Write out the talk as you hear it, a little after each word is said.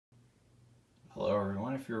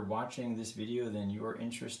everyone. If you're watching this video, then you are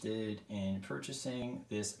interested in purchasing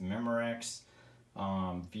this Memorex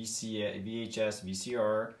VHS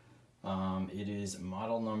VCR. It is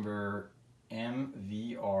model number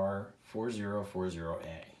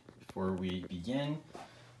MVR4040A. Before we begin,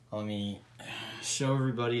 let me show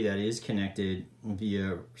everybody that it is connected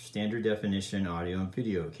via standard definition audio and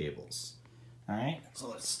video cables. Alright, so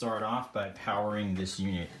let's start off by powering this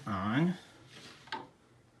unit on.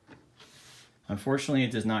 Unfortunately,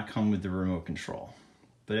 it does not come with the remote control,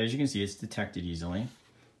 but as you can see, it's detected easily.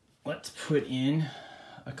 Let's put in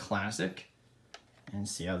a classic and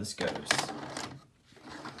see how this goes.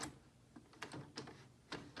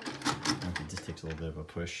 Okay, this takes a little bit of a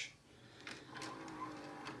push.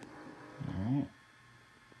 All right.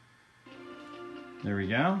 There we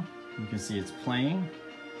go. You can see it's playing.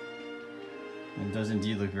 It does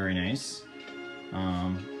indeed look very nice.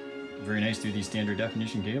 Very nice through these standard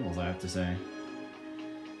definition cables, I have to say.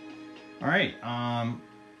 All right,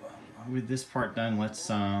 with this part done,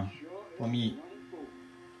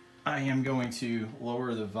 I am going to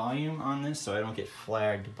lower the volume on this so I don't get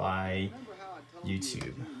flagged by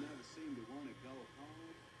YouTube.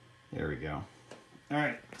 There we go. All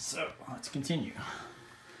right, so let's continue.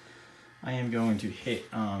 I am going to hit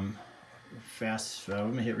I'm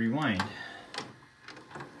gonna hit rewind.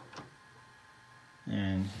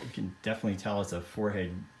 And you can definitely tell it's a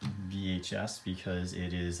 4-head VHS because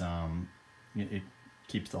it is it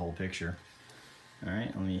keeps the whole picture. All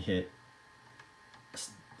right, let me hit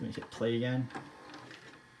play again,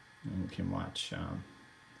 and you can watch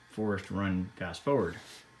Forrest run fast forward.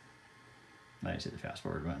 I just hit the fast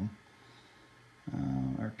forward button.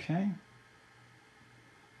 Okay,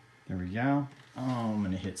 there we go. I'm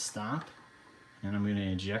gonna hit stop, and I'm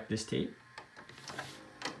gonna eject this tape.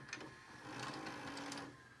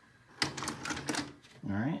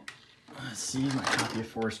 All right, let's see, my copy of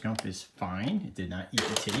Forrest Gump is fine. It did not eat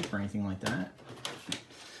the tape or anything like that.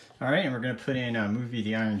 All right, and we're gonna put in a movie,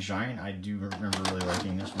 The Iron Giant. I do remember really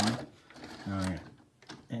liking this one. All right,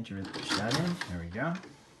 enter that in, there we go.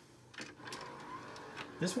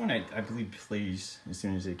 This one I believe plays as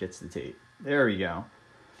soon as it gets the tape. There we go.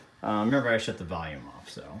 Remember I shut the volume off,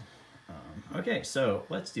 so. Okay, so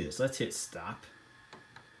let's do this. Let's hit stop.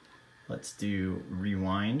 Let's do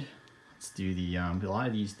rewind. Let's do the, a lot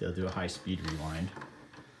of these, they'll do a high-speed rewind.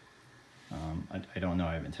 I don't know,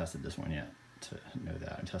 I haven't tested this one yet to know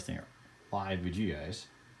that. I'm testing it live with you guys.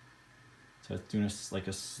 So it's doing like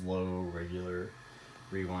a slow, regular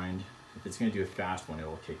rewind. If it's gonna do a fast one, it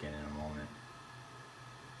will kick in a moment.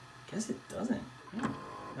 Guess it doesn't.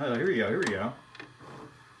 Oh, here we go, here we go.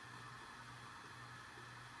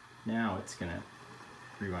 Now it's gonna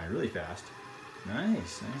rewind really fast.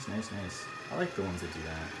 Nice, nice, nice, nice. I like the ones that do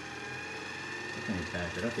that.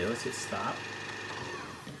 Benefit. Okay, let's hit stop.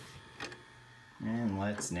 And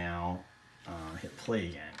let's now hit play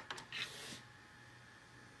again.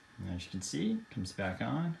 And as you can see, it comes back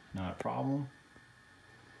on, not a problem.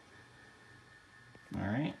 All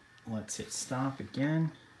right, let's hit stop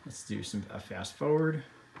again. Let's do a fast forward.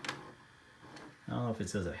 I don't know if it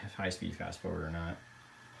says a high-speed fast forward or not.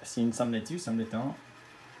 I've seen some that do, some that don't.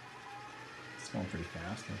 It's going pretty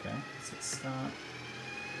fast, okay. Let's hit stop.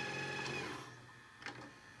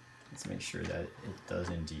 Let's make sure that it does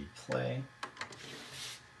indeed play.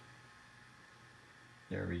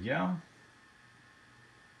 There we go.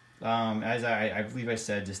 As I believe I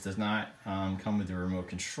said, this does not come with the remote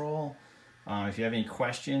control. If you have any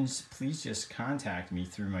questions, please just contact me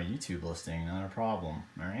through my YouTube listing, not a problem.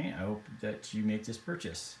 All right, I hope that you make this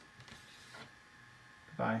purchase.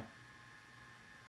 Goodbye.